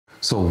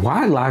So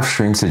why live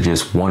stream to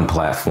just one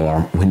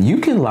platform when you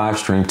can live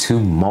stream to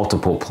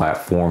multiple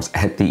platforms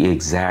at the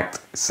exact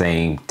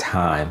same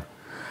time?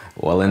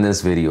 Well, in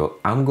this video,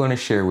 I'm going to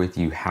share with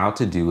you how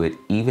to do it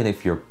even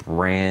if you're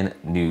brand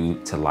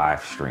new to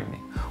live streaming.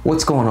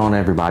 What's going on,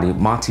 everybody?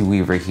 Monty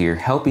Weaver here,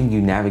 helping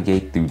you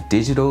navigate through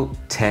digital,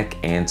 tech,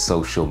 and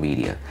social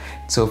media.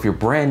 So if you're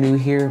brand new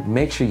here,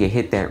 make sure you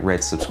hit that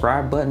red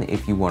subscribe button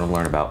if you want to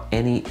learn about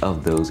any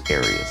of those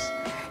areas.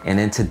 And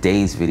in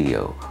today's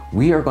video,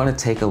 we are going to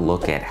take a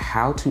look at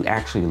how to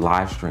actually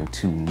live stream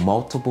to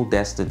multiple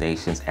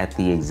destinations at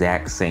the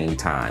exact same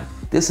time.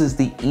 This is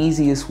the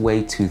easiest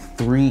way to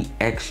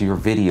 3x your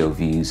video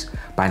views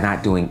by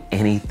not doing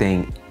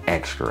anything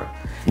extra.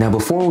 Now,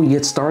 before we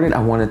get started,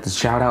 I wanted to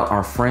shout out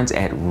our friends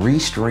at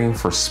Restream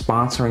for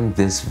sponsoring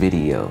this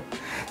video.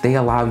 They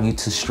allow you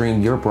to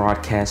stream your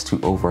broadcast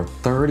to over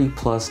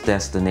 30+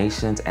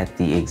 destinations at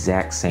the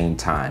exact same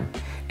time.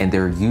 And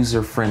their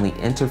user-friendly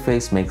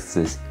interface makes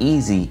this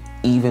easy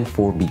even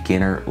for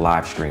beginner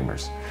live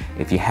streamers.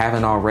 If you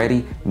haven't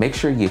already, make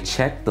sure you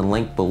check the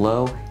link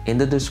below in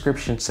the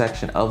description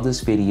section of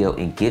this video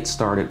and get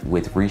started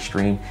with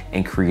Restream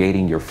and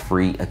creating your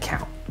free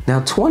account. Now,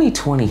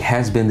 2020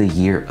 has been the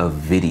year of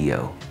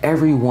video.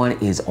 Everyone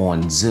is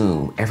on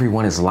Zoom,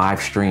 everyone is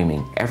live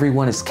streaming,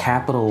 everyone is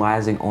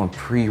capitalizing on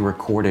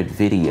pre-recorded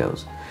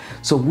videos.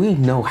 So we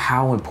know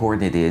how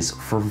important it is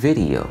for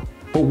video.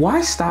 But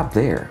why stop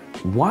there?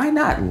 Why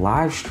not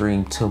live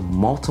stream to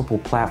multiple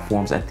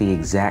platforms at the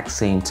exact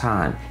same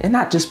time and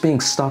not just being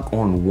stuck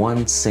on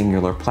one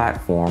singular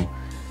platform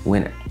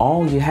when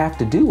all you have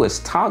to do is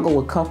toggle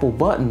a couple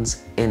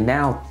buttons and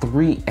now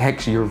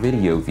 3x your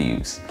video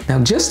views?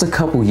 Now, just a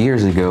couple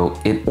years ago,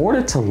 in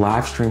order to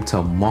live stream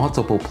to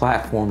multiple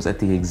platforms at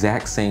the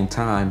exact same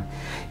time,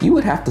 you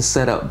would have to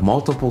set up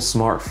multiple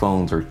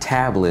smartphones or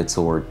tablets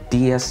or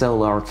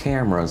DSLR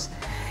cameras.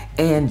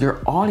 And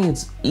your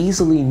audience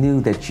easily knew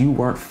that you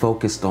weren't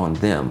focused on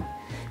them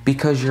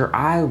because your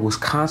eye was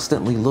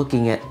constantly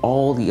looking at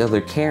all the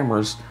other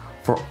cameras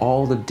for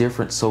all the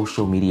different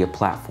social media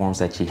platforms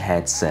that you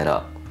had set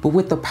up. But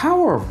with the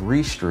power of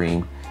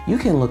Restream, you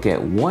can look at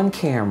one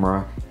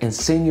camera and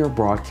send your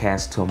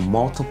broadcast to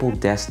multiple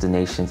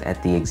destinations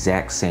at the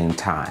exact same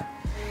time.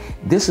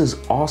 This is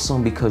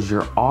awesome because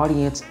your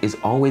audience is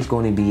always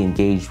going to be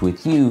engaged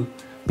with you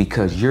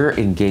because you're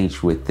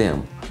engaged with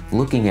them,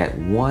 looking at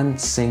one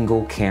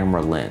single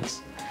camera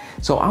lens.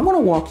 So I'm going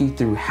to walk you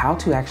through how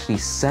to actually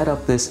set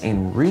up this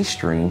in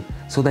Restream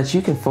so that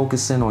you can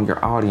focus in on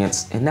your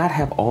audience and not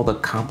have all the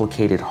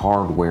complicated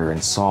hardware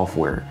and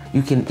software.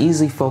 You can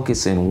easily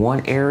focus in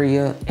one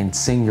area and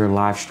send your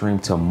live stream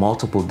to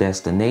multiple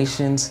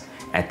destinations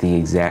at the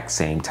exact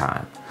same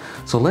time.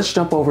 So let's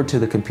jump over to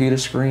the computer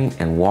screen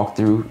and walk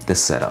through the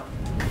setup.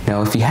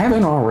 Now, if you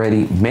haven't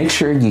already, make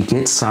sure you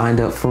get signed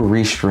up for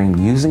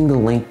Restream using the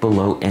link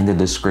below in the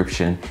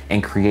description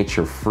and create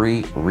your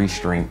free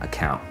Restream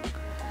account.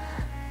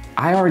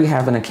 I already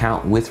have an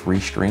account with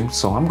Restream,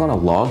 so I'm going to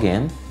log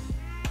in.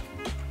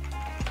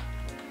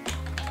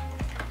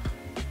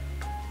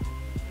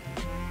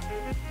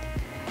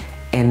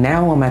 And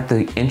now I'm at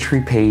the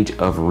entry page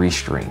of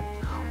Restream,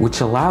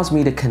 which allows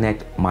me to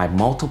connect my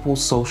multiple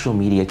social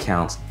media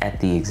accounts at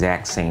the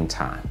exact same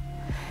time.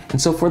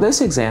 And so for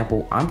this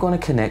example, I'm going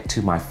to connect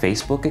to my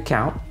Facebook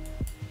account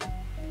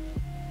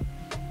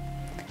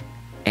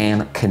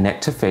and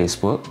connect to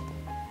Facebook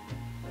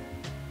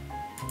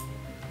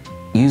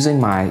using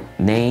my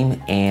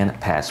name and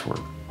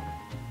password.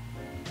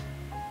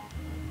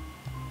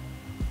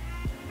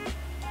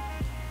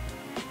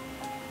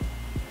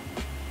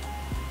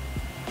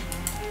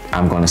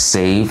 I'm going to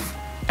save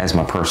as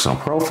my personal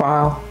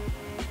profile,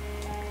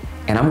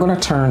 and I'm going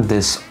to turn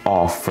this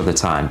off for the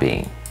time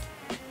being.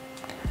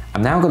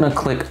 I'm now going to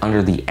click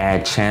under the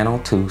Add Channel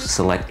to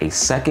select a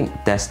second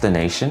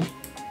destination.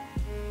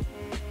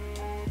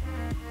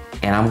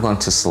 And I'm going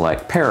to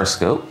select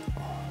Periscope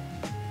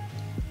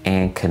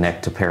and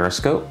connect to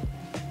Periscope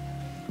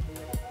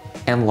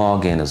and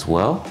log in as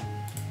well.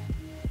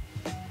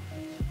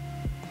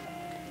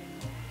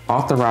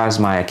 Authorize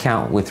my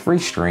account with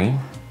Restream.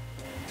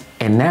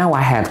 And now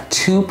I have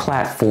two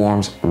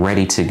platforms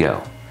ready to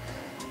go.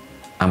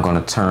 I'm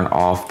going to turn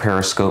off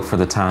Periscope for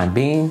the time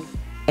being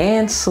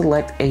and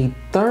select a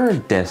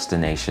third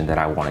destination that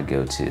I want to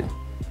go to.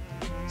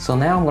 So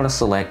now I'm going to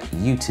select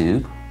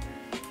YouTube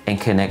and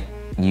connect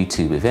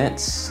YouTube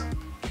events,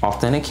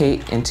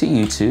 authenticate into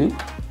YouTube,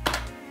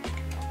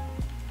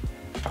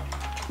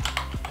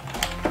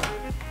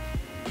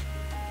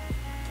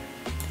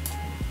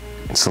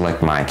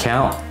 select my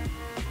account,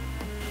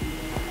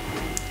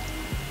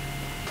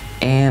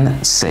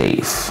 and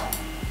save.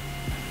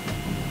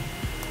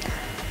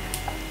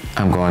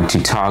 I'm going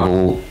to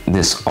toggle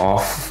this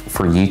off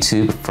for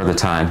YouTube for the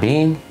time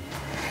being.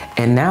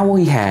 And now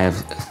we have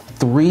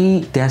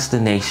 3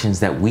 destinations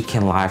that we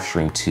can live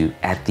stream to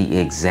at the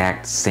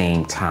exact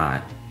same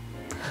time.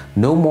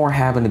 No more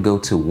having to go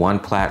to one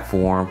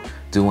platform,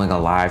 doing a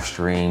live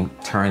stream,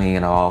 turning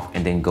it off,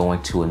 and then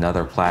going to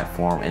another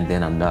platform and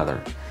then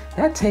another.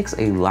 That takes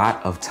a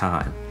lot of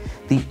time.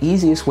 The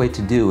easiest way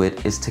to do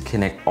it is to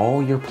connect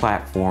all your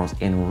platforms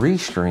in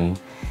Restream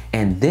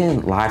and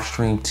then live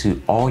stream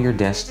to all your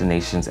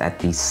destinations at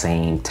the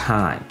same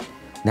time.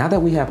 Now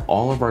that we have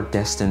all of our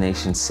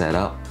destinations set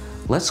up,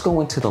 let's go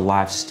into the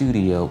live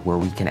studio where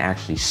we can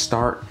actually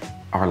start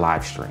our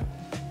live stream.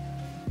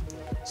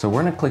 So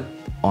we're gonna click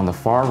on the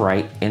far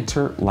right,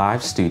 enter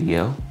live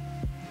studio.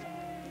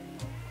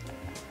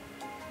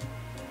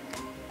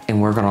 And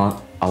we're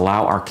gonna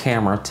allow our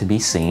camera to be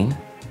seen.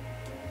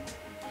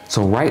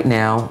 So right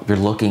now, you're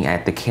looking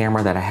at the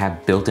camera that I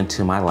have built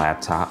into my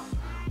laptop.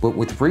 But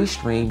with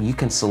Restream, you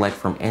can select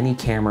from any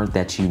camera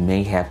that you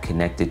may have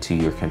connected to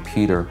your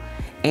computer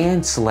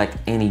and select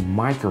any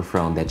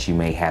microphone that you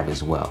may have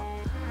as well.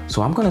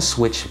 So I'm gonna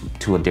switch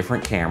to a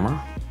different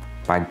camera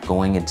by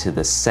going into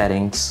the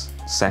settings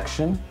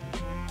section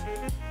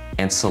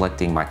and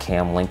selecting my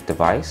cam link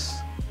device.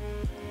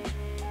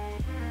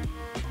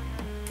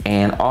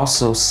 And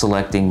also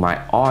selecting my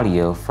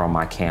audio from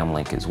my cam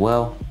link as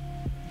well.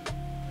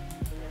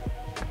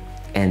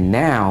 And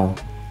now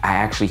I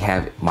actually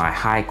have my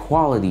high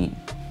quality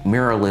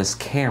mirrorless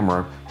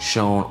camera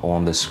shown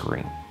on the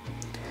screen.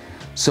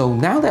 So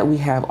now that we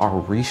have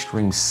our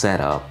Restream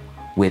set up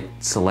with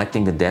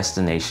selecting the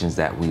destinations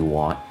that we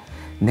want,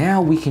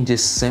 now we can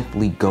just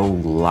simply go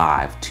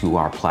live to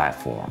our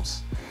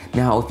platforms.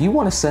 Now, if you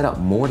want to set up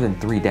more than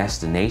 3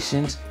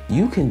 destinations,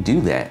 you can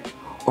do that.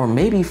 Or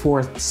maybe for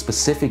a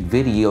specific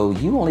video,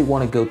 you only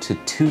want to go to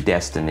 2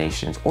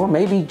 destinations, or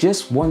maybe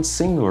just one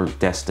singular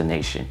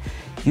destination.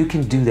 You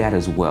can do that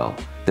as well.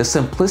 The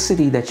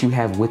simplicity that you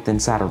have with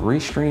inside of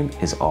Restream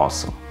is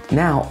awesome.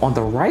 Now, on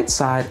the right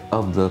side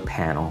of the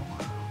panel,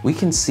 we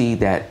can see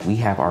that we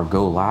have our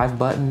Go Live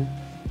button,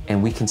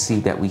 and we can see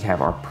that we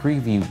have our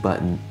Preview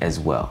button as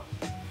well.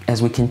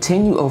 As we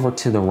continue over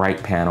to the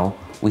right panel,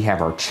 we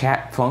have our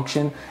chat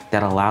function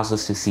that allows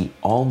us to see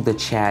all the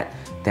chat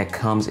that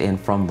comes in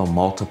from the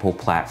multiple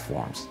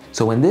platforms.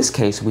 So in this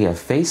case, we have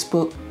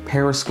Facebook,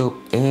 Periscope,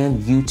 and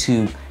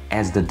YouTube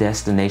as the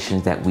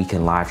destinations that we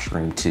can live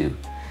stream to.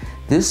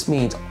 This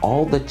means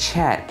all the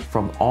chat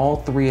from all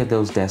 3 of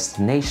those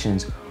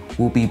destinations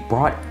will be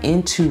brought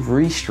into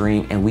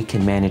Restream, and we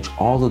can manage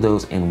all of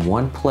those in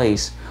one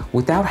place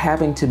without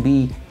having to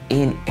be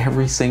in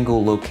every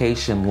single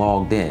location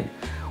logged in.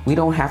 We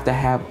don't have to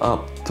have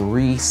up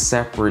 3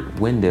 separate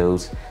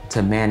windows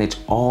to manage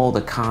all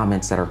the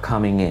comments that are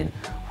coming in.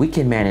 We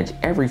can manage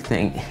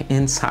everything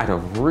inside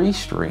of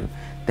Restream.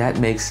 That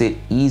makes it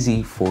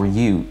easy for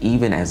you,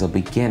 even as a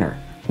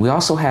beginner. We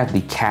also have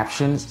the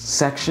captions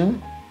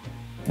section,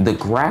 the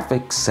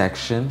graphics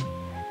section,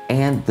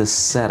 and the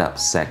setup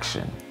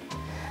section.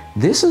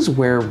 This is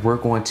where we're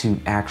going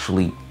to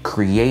actually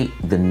create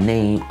the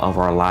name of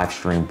our live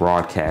stream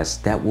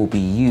broadcast that will be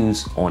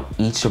used on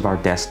each of our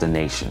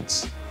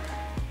destinations.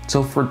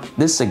 So for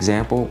this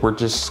example, we're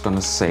just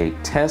gonna say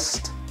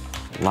test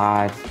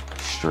live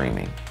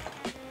streaming.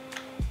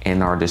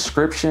 In our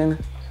description,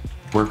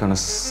 we're gonna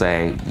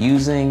say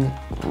using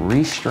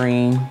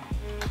Restream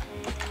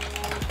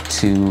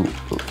to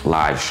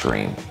live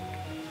stream.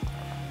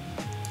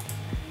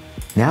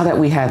 Now that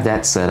we have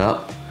that set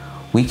up,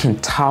 we can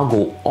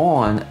toggle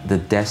on the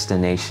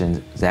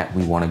destinations that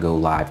we want to go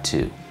live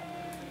to.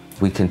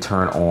 We can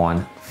turn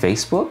on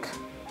Facebook,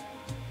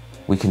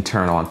 we can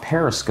turn on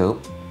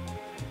Periscope,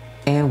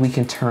 and we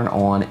can turn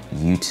on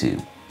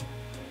YouTube.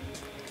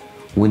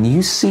 When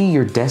you see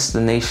your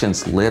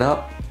destinations lit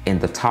up and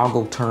the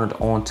toggle turned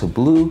on to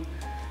blue,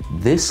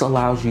 this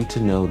allows you to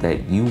know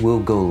that you will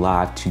go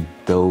live to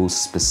those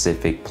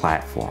specific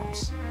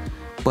platforms.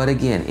 But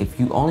again, if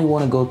you only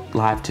want to go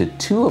live to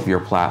 2 of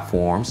your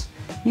platforms,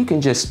 you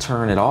can just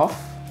turn it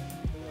off,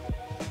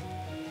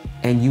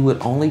 and you would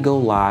only go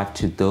live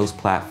to those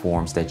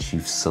platforms that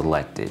you've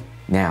selected.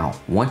 Now,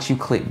 once you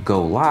click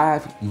go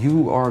live,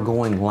 you are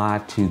going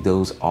live to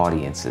those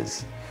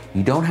audiences.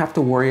 You don't have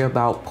to worry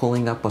about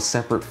pulling up a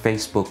separate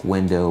Facebook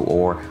window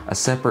or a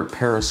separate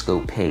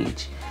Periscope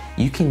page.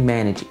 You can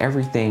manage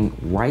everything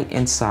right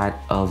inside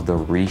of the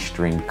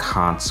Restream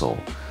console.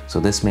 So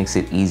this makes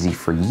it easy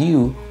for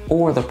you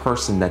or the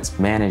person that's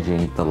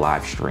managing the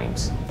live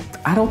streams.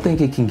 I don't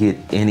think it can get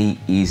any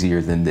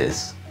easier than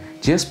this.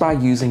 Just by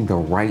using the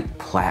right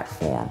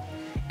platform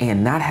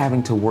and not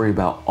having to worry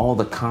about all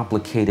the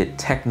complicated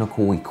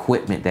technical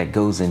equipment that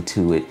goes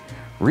into it,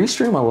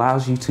 Restream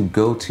allows you to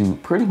go to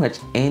pretty much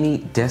any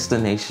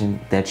destination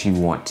that you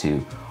want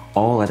to,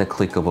 all at a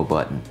click of a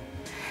button.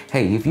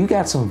 Hey, if you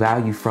got some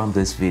value from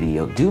this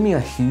video, do me a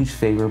huge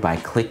favor by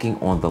clicking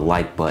on the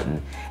like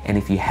button. And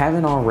if you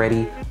haven't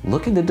already,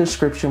 look in the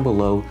description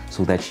below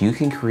so that you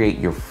can create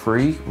your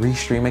free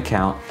Restream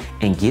account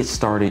and get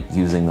started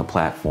using the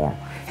platform.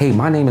 Hey,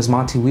 my name is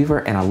Monty Weaver,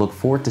 and I look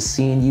forward to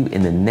seeing you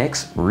in the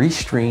next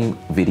Restream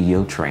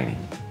video training.